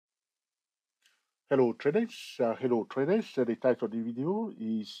Hello traders. The title of the video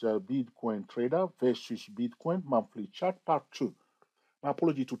is Bitcoin Trader versus Bitcoin Monthly Chart Part 2. My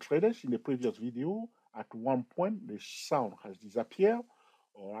apology to traders. In the previous video, at one point, the sound has disappeared.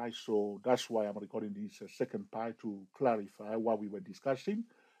 All right, so that's why I'm recording this second part to clarify what we were discussing.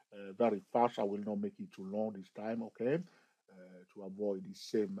 Very fast. I will not make it too long this time, okay? To avoid the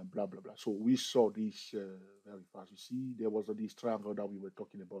same blah blah blah. So we saw this very fast. You see, there was this triangle that we were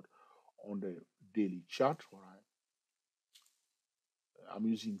talking about on the daily chart. All right, I'm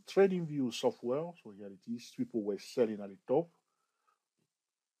using TradingView software. So here it is. People were selling at the top.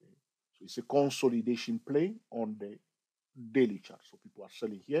 Okay. So it's a consolidation play on the daily chart. So people are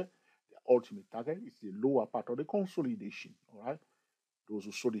selling here. The ultimate target is the lower part of the consolidation. All right. Those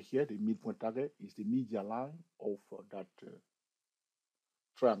who sold it here, the midpoint target is the median line of that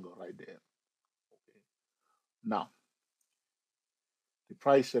triangle right there. Okay. Now, the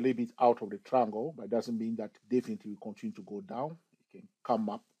price is a little bit out of the triangle, but it doesn't mean that definitely will continue to go down. It can come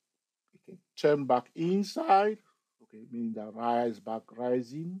up. It can turn back inside. Okay, meaning that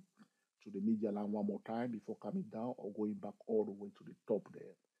rising to the median line one more time before coming down or going back all the way to the top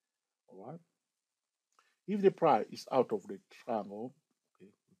there. All right. If the price is out of the triangle,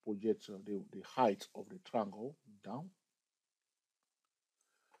 okay, we project the height of the triangle down.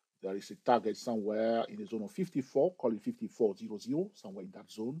 There is a target somewhere in the zone of 54, call it 54.00, somewhere in that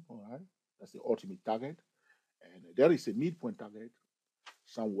zone. All right. That's the ultimate target. And there is a midpoint target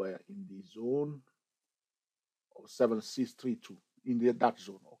somewhere in the zone of 7632 in that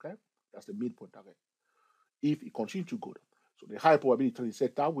zone. Okay. That's the midpoint target. If it continues to go down. So the high probability trading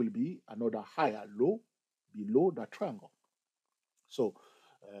setup will be another higher low below that triangle. So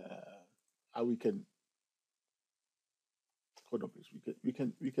we can hold on, please.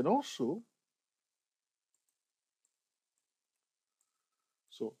 We can also,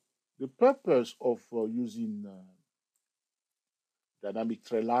 so the purpose of using dynamic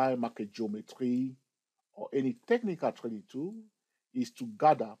trend line, market geometry, or any technical trading tool is to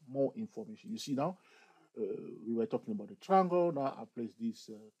gather more information. You see now, we were talking about the triangle. Now I place this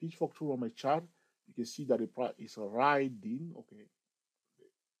pitchfork tool on my chart. You can see that the price is riding, okay,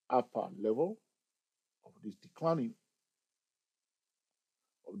 the upper level of this declining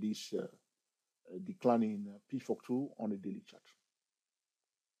pitchfork tool on the daily chart.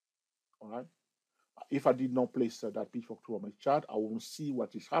 All right. If I did not place that pitchfork tool on my chart, I won't see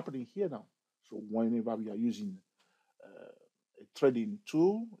what is happening here now. So whenever we are using a trading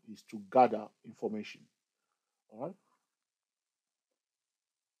tool, is to gather information. All right.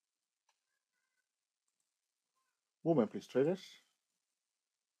 Moment, please, traders.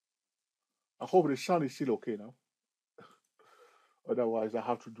 I hope the sound is still okay now. Otherwise, I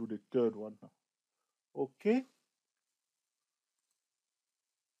have to do the third one now. Okay.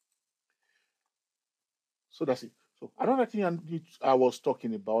 So that's it. So another thing I was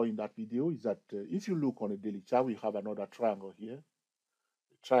talking about in that video is that if you look on the daily chart, we have another triangle here.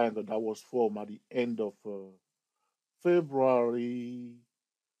 A triangle that was formed at the end of February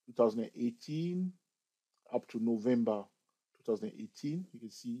 2018 up to November 2018. You can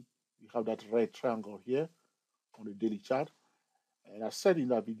see we have that red triangle here on the daily chart. And I said in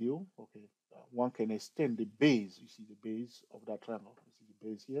that video, okay, one can extend the base. You see the base of that triangle. You see the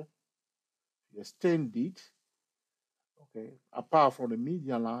base here. You extend it, okay, apart from the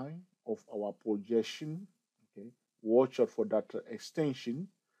median line of our projection, okay, watch out for that extension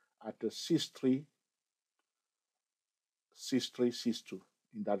at the 63, 63, 62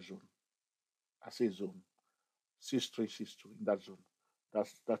 in that zone. I say zone, 63, 62 in that zone.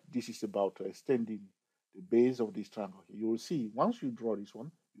 This is about extending the base of this triangle. You will see once you draw this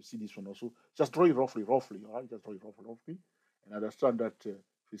one, you see this one also. Just draw it roughly, all right? Just draw it roughly, and understand that if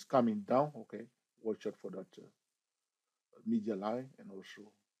it's coming down, okay, watch out for that media line and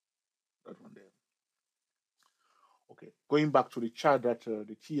also that one there. Okay, going back to the chart that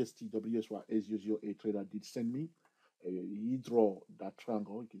the TSTWSY S008 trader did send me, he draw that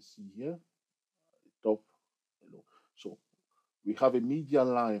triangle. You can see here, top, below. So we have a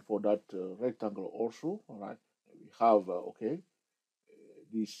median line for that rectangle also. All right, we have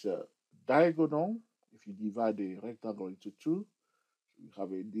this diagonal. If you divide the rectangle into two, we have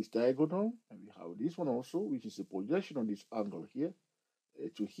this diagonal, and we have this one also, which is a projection on this angle here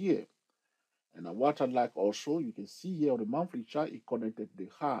to here. And what I like also, you can see here on the monthly chart, it connected the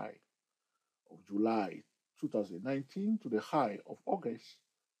high of July 2019 to the high of August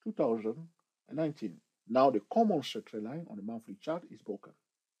 2019. Now the common trend line on the monthly chart is broken.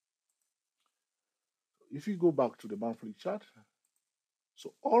 If you go back to the monthly chart,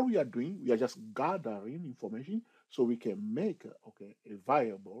 so all we are doing, we are just gathering information so we can make a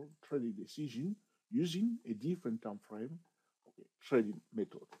viable trading decision using a different time frame, okay, trading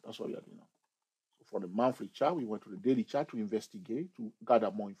method. That's what we are doing now. So for the monthly chart, we went to the daily chart to investigate, to gather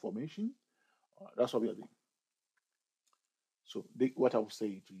more information. That's what we are doing. So what I will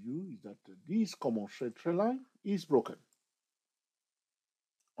say to you is that this common trend line is broken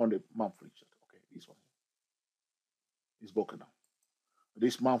on the monthly chart. Okay, this one is broken now.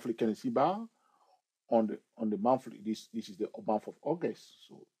 This monthly candlestick see bar on the monthly. This is the month of August.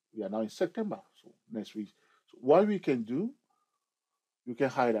 So we are now in September. So next week. So what we can do, you can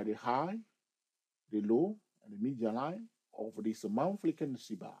highlight the high, the low, and the median line of this monthly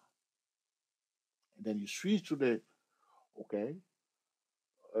candlestick bar, and then you switch to the okay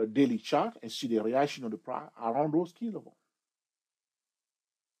daily chart and see the reaction of the price around those key levels.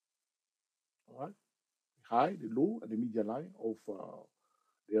 All right, the high, the low, and the median line of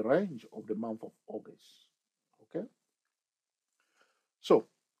the range of the month of August. Okay, so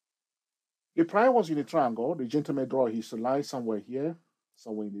the price was in a triangle. The gentleman draw his line somewhere here,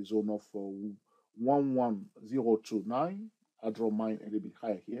 somewhere in the zone of 11029. I draw mine a little bit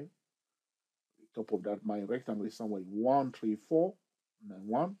higher here. The top of that, my rectangle is somewhere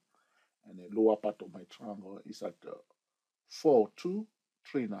 13491, and the lower part of my triangle is at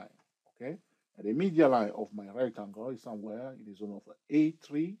 4239. Okay, and the median line of my rectangle is somewhere in the zone of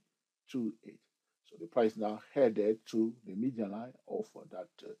 8328. So the price now headed to the median line of that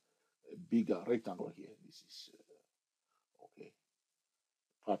bigger rectangle here. This is okay,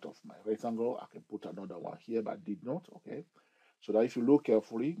 part of my rectangle. I can put another one here, but did not. Okay, so that if you look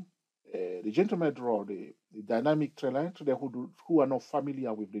carefully, the gentleman draw the dynamic trend line. To who are not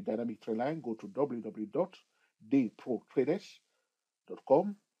familiar with the dynamic trend line, go to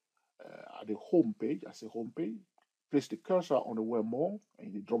www.dayprotraders.com. At the home page, as a home page, place the cursor on the word more, and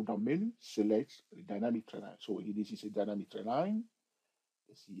in the drop down menu, select the dynamic trend line. So this is a dynamic trend line.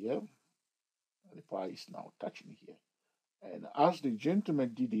 Let's see here. The price is now touching here. And as the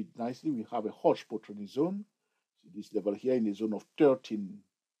gentleman did it nicely, we have a hot spot trading zone. So this level here in the zone of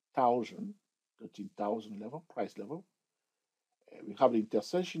 13,000 level, price level. We have the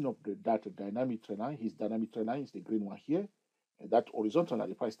intersection of that dynamic trend line. His dynamic trend line is the green one here. And that horizontal line,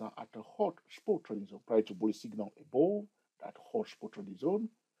 the price now at a hot spot trading zone, prior to bullish signal above that hot spot trading zone,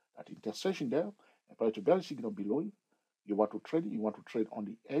 that intersection there, and prior to bearish signal below it. You want to trade on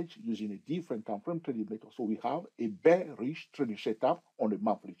the edge using a different time frame trading method. So we have a bearish trading setup on the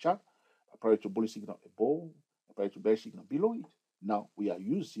monthly chart, prior to bullish signal above, prior to bearish signal below it. Now we are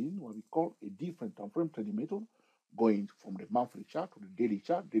using what we call a different time frame trading method, going from the monthly chart to the daily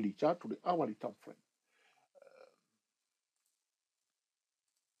chart to the hourly time frame.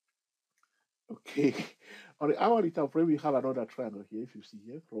 Okay, on the hourly time frame, we have another triangle here. If you see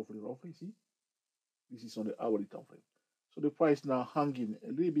here, roughly, see, this is on the hourly time frame. So the price now hanging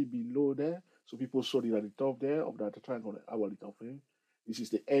a little bit below there. So people saw it at the top there of that triangle on the hourly time frame. This is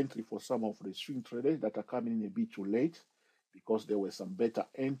the entry for some of the swing traders that are coming in a bit too late, because there was some better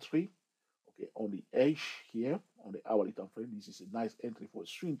entry. Okay, on the edge here on the hourly time frame, this is a nice entry for a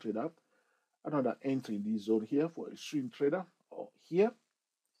swing trader. Another entry in this zone here for a swing trader, or here,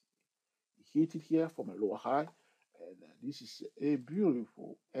 hit it here from a lower high, and this is a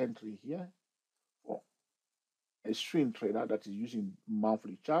beautiful entry here for a swing trader that is using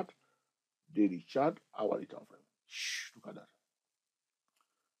monthly chart, daily chart, hourly time frame. Look at that.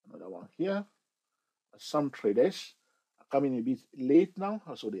 Another one here. Some traders are coming a bit late now,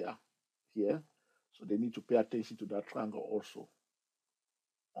 so they are here. So they need to pay attention to that triangle also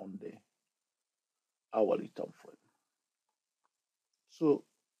on the hourly time frame. So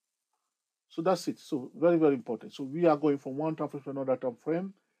that's it. So very, very important. So we are going from one time frame to another time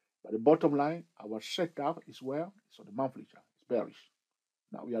frame. But the bottom line, our setup is where? It's on the monthly chart. It's bearish.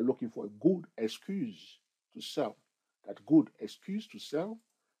 Now we are looking for a good excuse to sell. That good excuse to sell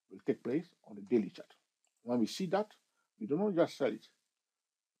will take place on the daily chart. When we see that, we do not just sell it.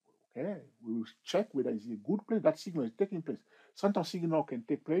 Okay, we will check whether it's a good place that signal is taking place. Sometimes signal can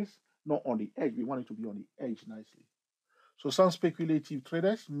take place not on the edge. We want it to be on the edge nicely. So some speculative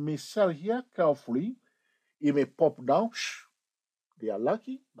traders may sell here carefully. It may pop down. They are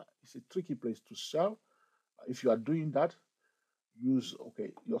lucky, but it's a tricky place to sell. If you are doing that, use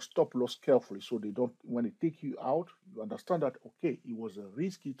your stop loss carefully, so they don't, when they take you out, you understand that it was a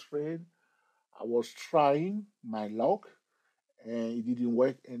risky trade. I was trying my luck and it didn't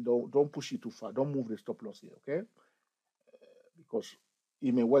work, and don't push it too far. Don't move the stop loss here, okay? Because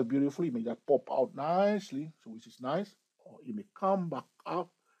it may work beautifully, it may just pop out nicely, so which is nice, or it may come back up,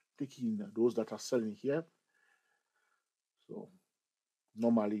 taking those that are selling here. So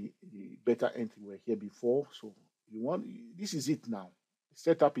normally the better entry were here before, so this is it now. The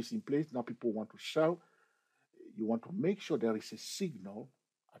setup is in place. Now people want to sell. You want to make sure there is a signal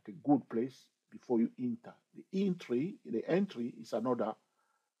at a good place before you enter. The entry is another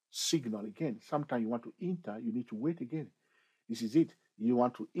signal again. Sometimes you want to enter, you need to wait again. This is it. You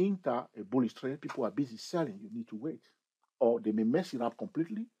want to enter a bullish trade, people are busy selling, you need to wait. Or they may mess it up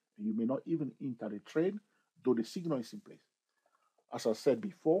completely, and you may not even enter the trade, though the signal is in place. As I said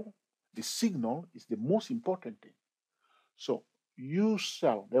before, the signal is the most important thing. So you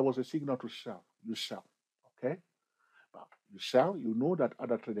sell. There was a signal to sell. You sell. Okay? But you sell, you know that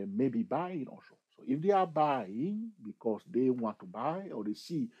other traders may be buying also. So if they are buying because they want to buy or they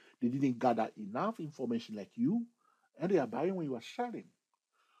see they didn't gather enough information like you, and they are buying when you are selling.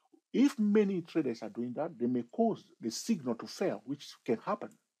 If many traders are doing that, they may cause the signal to fail, which can happen,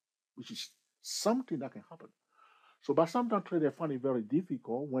 which is something that can happen. So, but sometimes traders find it very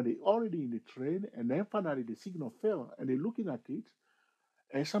difficult when they already in the trade and then finally the signal fail and they're looking at it,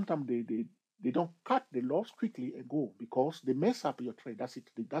 and sometimes they don't cut the loss quickly and go because they mess up your trade. That's it.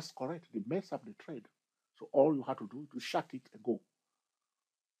 That's correct. They mess up the trade. So all you have to do is to shut it and go.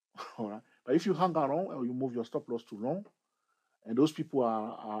 All right. But if you hang around or you move your stop loss too long, and those people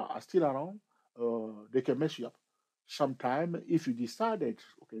are still around, they can mess you up. Sometime if you decided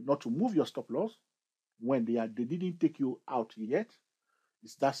okay not to move your stop loss when they didn't take you out yet,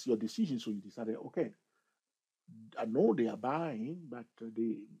 that's your decision. So you decided okay, I know they are buying, but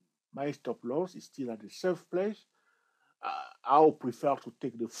my stop loss is still at the safe place. I'll prefer to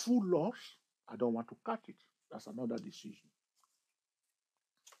take the full loss. I don't want to cut it. That's another decision.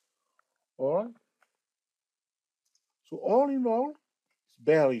 All right. So all in all, it's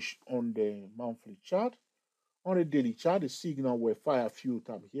bearish on the monthly chart. On the daily chart, the signal were fired a few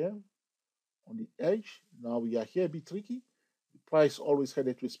times here on the edge. Now we are here a bit tricky. The price always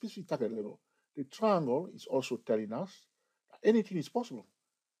headed to a specific target level. The triangle is also telling us that anything is possible.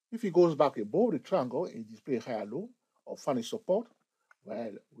 If it goes back above the triangle and display higher low or find a support,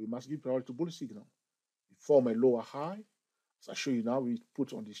 well, we must give priority to bullish signal. We form a lower high. As I show you now, we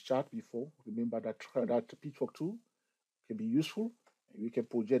put on this chart before. Remember that pitchfork tool can be useful. And we can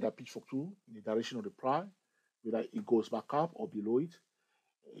project that pitchfork tool in the direction of the price, whether it goes back up or below it.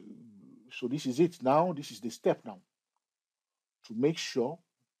 So this is it now. This is the step now to make sure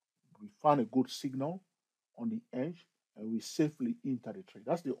we find a good signal on the edge and we safely enter the trade.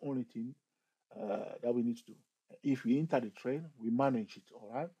 That's the only thing that we need to do. If we enter the trade, we manage it, all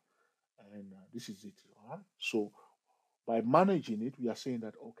right? And this is it, all right? So by managing it, we are saying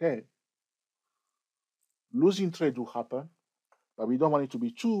that, okay, losing trade will happen, but we don't want it to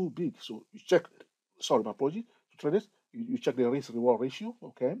be too big. So you check, sorry, my apology, to traders, you check the risk reward ratio,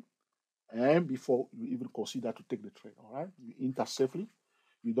 okay? And before you even consider to take the trade, all right? You enter safely,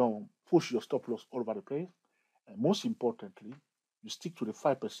 you don't push your stop loss all over the place, and most importantly, you stick to the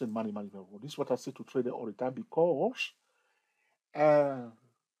 5% money management rule. This is what I say to traders all the time because, uh,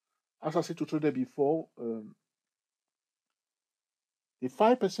 as I said to traders before, the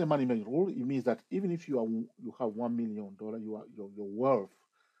 5% money management rule, it means that even if you have $1 million, your wealth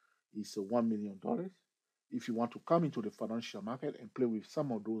is $1 million. If you want to come into the financial market and play with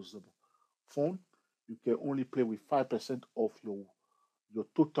some of those funds, you can only play with 5% of your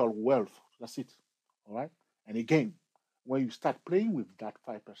total wealth. That's it. All right. And again, when you start playing with that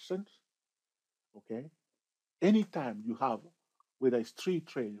 5%, okay, anytime you have, whether it's 3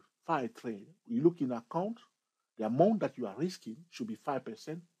 trade, 5 trade, you look in account, the amount that you are risking should be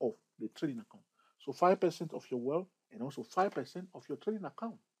 5% of the trading account. So 5% of your wealth and also 5% of your trading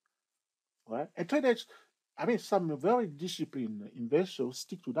account. All right. And traders, I mean, some very disciplined investors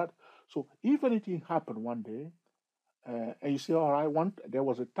stick to that. So if anything happened one day, and you say, all right, there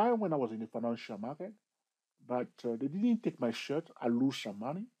was a time when I was in the financial market, but they didn't take my shirt. I lose some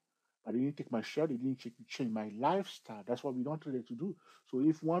money. But they didn't take my shirt. They didn't change my lifestyle. That's what we don't try to do. So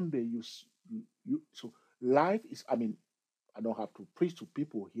if one day so life is, I mean, I don't have to preach to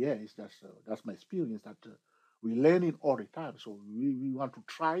people here. It's that's my experience that we're learning all the time. So we want to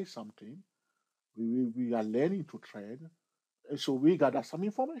try something. We are learning to trade. And so we gather some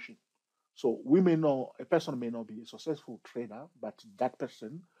information. So a person may not be a successful trader, but that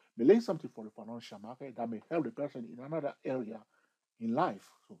person may learn something for the financial market that may help the person in another area in life.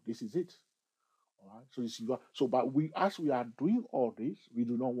 So this is it. All right. So but as we are doing all this, we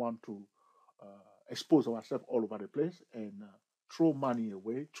do not want to expose ourselves all over the place and throw money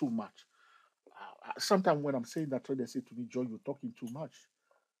away too much. Sometimes when I'm saying that, traders say to me, "Joe, you're talking too much."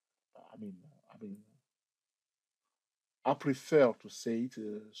 I mean, I prefer to say it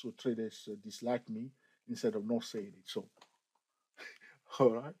so traders dislike me instead of not saying it. So,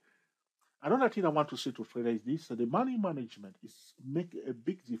 all right. Another thing I want to say to traders is this: the money management is make a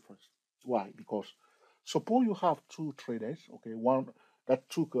big difference. Why? Because suppose you have two traders, okay, one that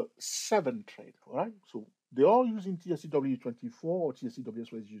took 7 trade, all right? So they all using TSCW 24 or TSCW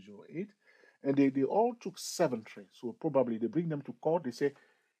 08, and they all took 7 trades. So probably they bring them to court. They say,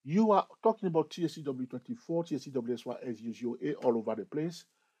 you are talking about TSCW 24, TSCW SY all over the place.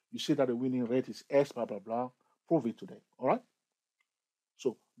 You say that the winning rate is X, blah, blah, blah. Prove it today, all right?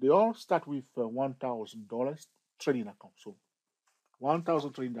 So they all start with $1,000 trading account. So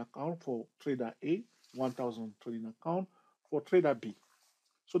 1,000 trading account for trader A, 1,000 trading account for trader B.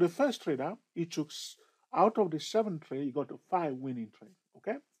 So the first trader, he took out of the 7 trade, he got a 5 winning trade.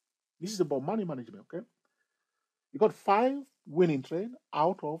 Okay, this is about money management. Okay, he got 5 winning trade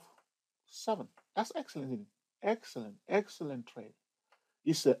out of 7. That's excellent, isn't it? Excellent, excellent trade.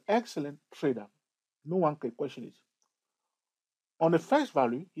 He's an excellent trader. No one can question it. On the first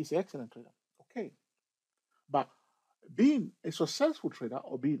value, he's an excellent trader. Okay, but being a successful trader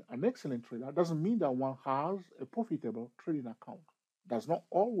or being an excellent trader doesn't mean that one has a profitable trading account. Does not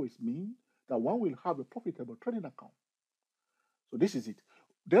always mean that one will have a profitable trading account. So this is it.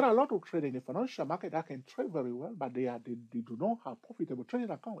 There are a lot of traders in the financial market that can trade very well, but they do not have profitable trading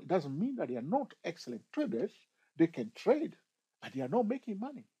account. It doesn't mean that they are not excellent traders. They can trade, but they are not making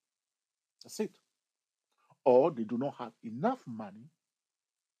money. That's it. Or they do not have enough money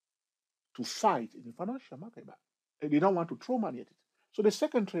to fight in the financial market, but they don't want to throw money at it. So the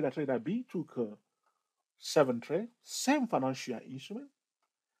second trader, trader B, took 7 trade, same financial instrument,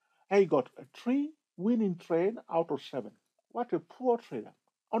 and he got a 3 winning trade out of 7. What a poor trader.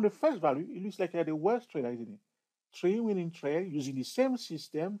 On the first value, it looks like the worst trader, isn't it? 3 winning trade using the same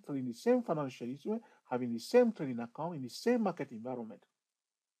system, trading the same financial instrument, having the same trading account in the same market environment.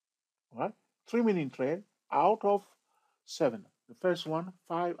 All right? 3 winning trade out of 7. The first one,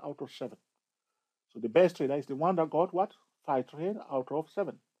 5 out of 7. So the best trader is the one that got what? 5 trade out of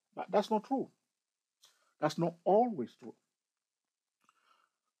 7. But that's not true. That's not always true.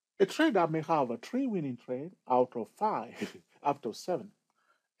 A trader may have a 3 winning trade out of 5, out of 7,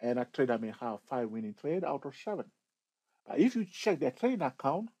 and a trader may have 5 winning trade out of 7. But if you check their trading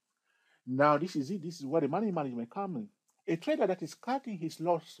account, now this is it. This is where the money management comes in. A trader that is cutting his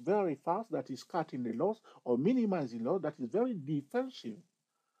loss very fast, that is cutting the loss or minimizing loss, that is very defensive,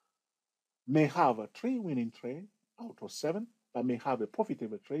 may have a 3 winning trade out of 7, but may have a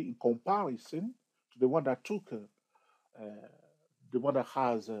profitable trade in comparison to the one that took the one that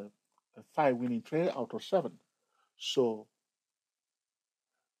has a 5 winning trade out of 7. So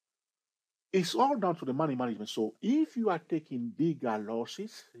it's all down to the money management. So if you are taking bigger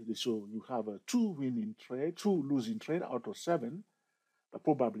losses, so you have a 2 winning trade, 2 losing trade out of 7, but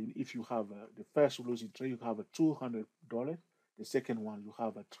probably if you have the first losing trade, you have a $200. The second one, you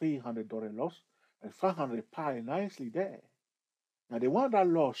have a $300 loss, and 500 pile nicely there. Now the one that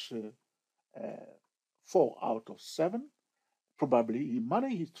lost 4 out of 7, probably he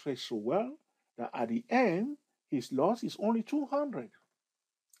managed his trade so well that at the end, his loss is only 200.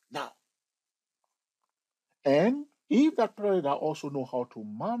 Now, and if that trader also know how to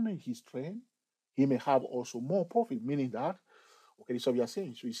manage his trade, he may have also more profit, meaning that, okay, this is what we are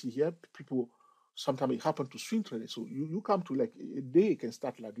saying. So you see here, people, sometimes it happen to swing traders. So you come to like a day can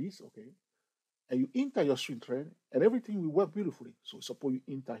start like this, okay, and you enter your swing trade and everything will work beautifully. So suppose you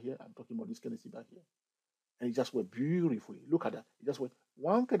enter here, I'm talking about this Kennedy bar here, and it just went beautifully. Look at that. It just went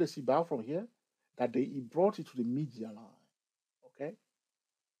one Kennedy bar from here that he brought it to the media line, okay?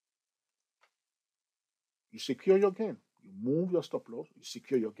 You secure your gain. You move your stop loss, you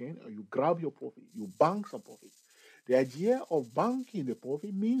secure your gain, or you grab your profit, you bank some profit. The idea of banking the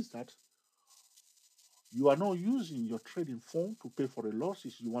profit means that you are not using your trading phone to pay for the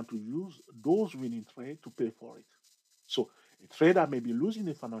losses. You want to use those winning trade to pay for it. So a trader may be losing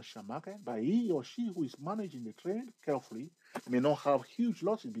the financial market, but he or she who is managing the trade carefully may not have huge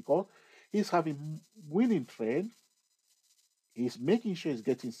losses because he's having winning trade. He's making sure he's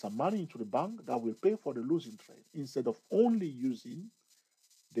getting some money into the bank that will pay for the losing trade instead of only using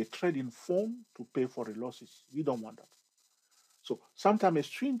the trading phone to pay for the losses. We don't want that. So sometimes a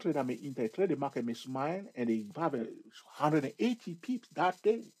swing trader may enter a trade, the market may smile and they have 180 pips that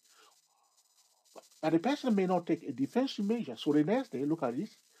day. But the person may not take a defensive measure. So the next day, look at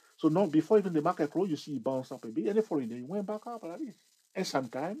this. So now before even the market close, you see it bounce up a bit, and the following day it went back up like this. And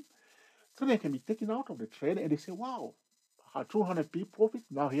sometimes trader can be taken out of the trade and they say, wow, I had 200 p profit,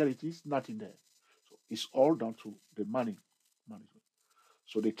 now here it is, nothing there. So it's all down to the money management.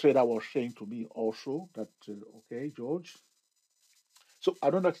 So the trader was saying to me also that, okay, George. So I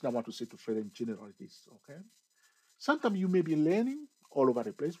don't actually want to say to trader in general this, okay? Sometimes you may be learning all over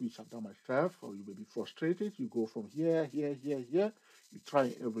the place, which I've done myself, or you may be frustrated. You go from here, here, here, here. You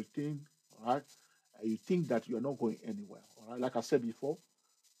try everything, all right? And you think that you are not going anywhere, all right? Like I said before,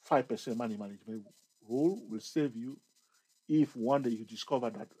 5% money management rule will save you if one day you discover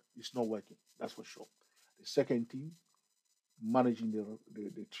that it's not working. That's for sure. The second thing, managing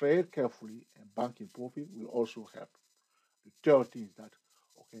the trade carefully and banking profit will also help. The third thing is that,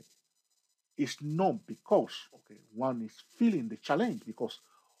 okay, it's not because, okay, one is feeling the challenge because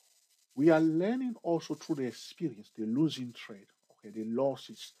we are learning also through the experience, the losing trade, okay, the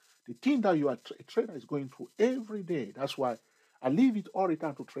losses, the thing that a trader is going through every day. That's why I leave it all the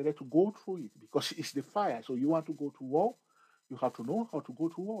time to trader to go through it because it's the fire. So you want to go to war, you have to know how to go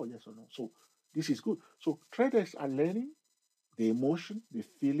to war, yes or no. So this is good. So traders are learning the emotion, the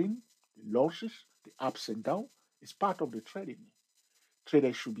feeling, the losses, the ups and downs. Is part of the trading.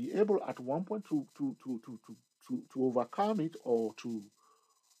 Traders should be able at one point to overcome it or to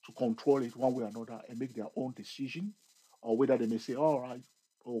control it one way or another and make their own decision, or whether they may say, all right,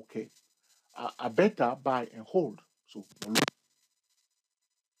 okay, I better buy and hold. So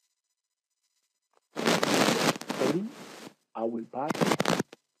trading, I will buy.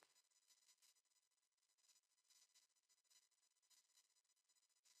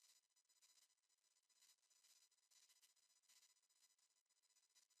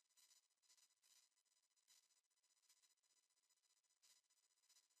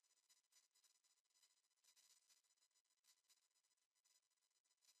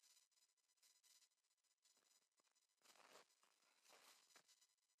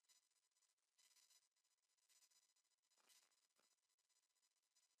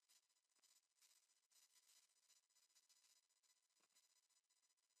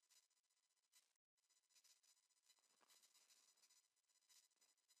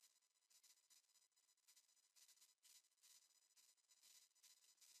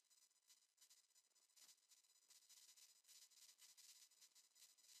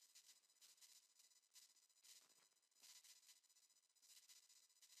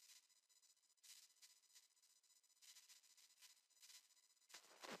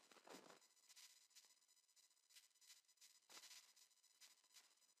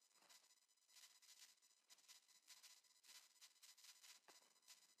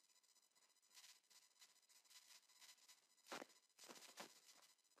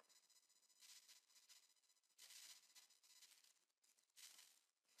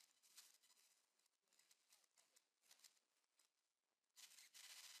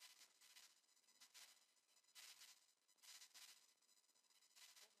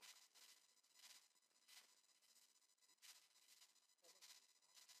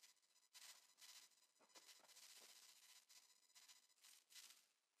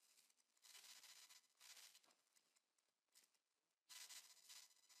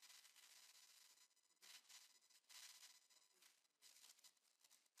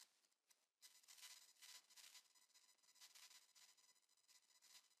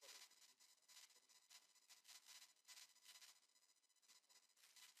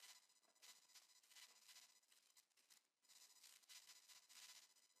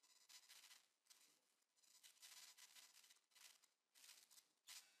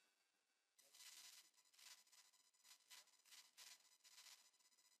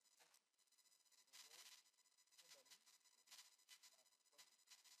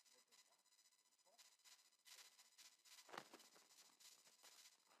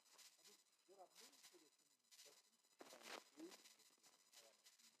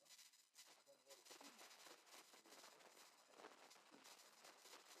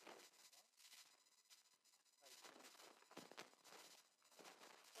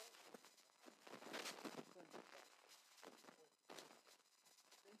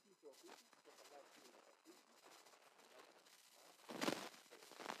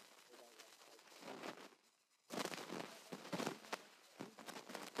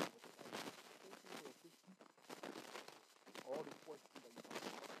 All the questions that you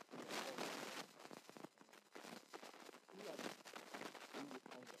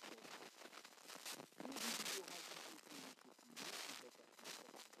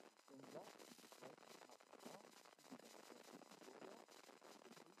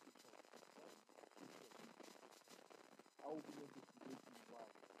I will be investigating why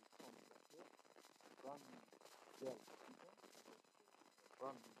the song is here. Brand new Dell computer,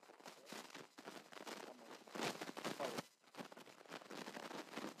 brand new power.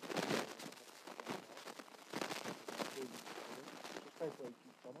 Subscribe to our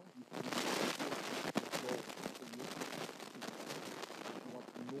YouTube channel. You can if you want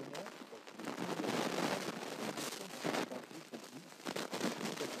to know more about the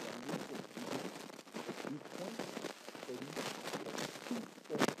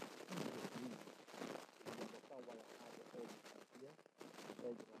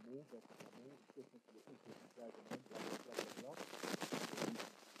move that move, definitely increase drag and blah blah blah blah blah.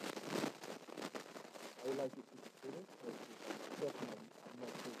 I would like to see the finish, but definitely I'm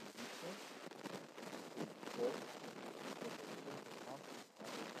not sure the distance. Before,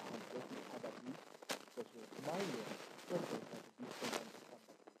 I'm definitely had at least because my purpose as a distance and to come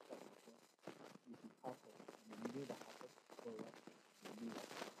back to the subject. If it happens, and it never happens, so that it never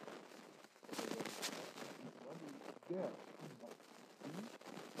happens. So when we get feedback,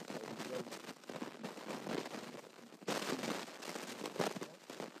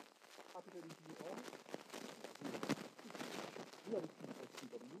 happy to meet you all. We are the team for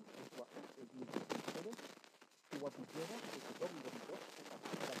CW, and what we do together, to what we together, to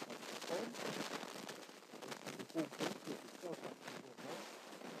www.com, the whole page, the support and more,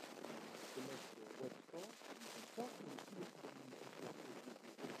 select the web store, and start to see the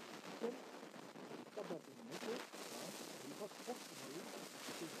stop that in the network, because possibly,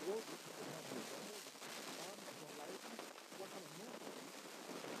 if you grow this, you can have your brother, your life, what kind of network,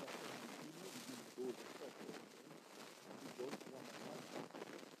 those software, we go to one of one,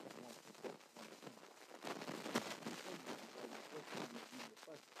 one support, one team. The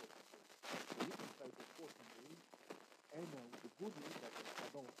first step. So you can try to support me, and the good news that I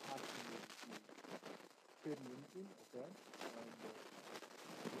don't ask you to pay me anything, okay? And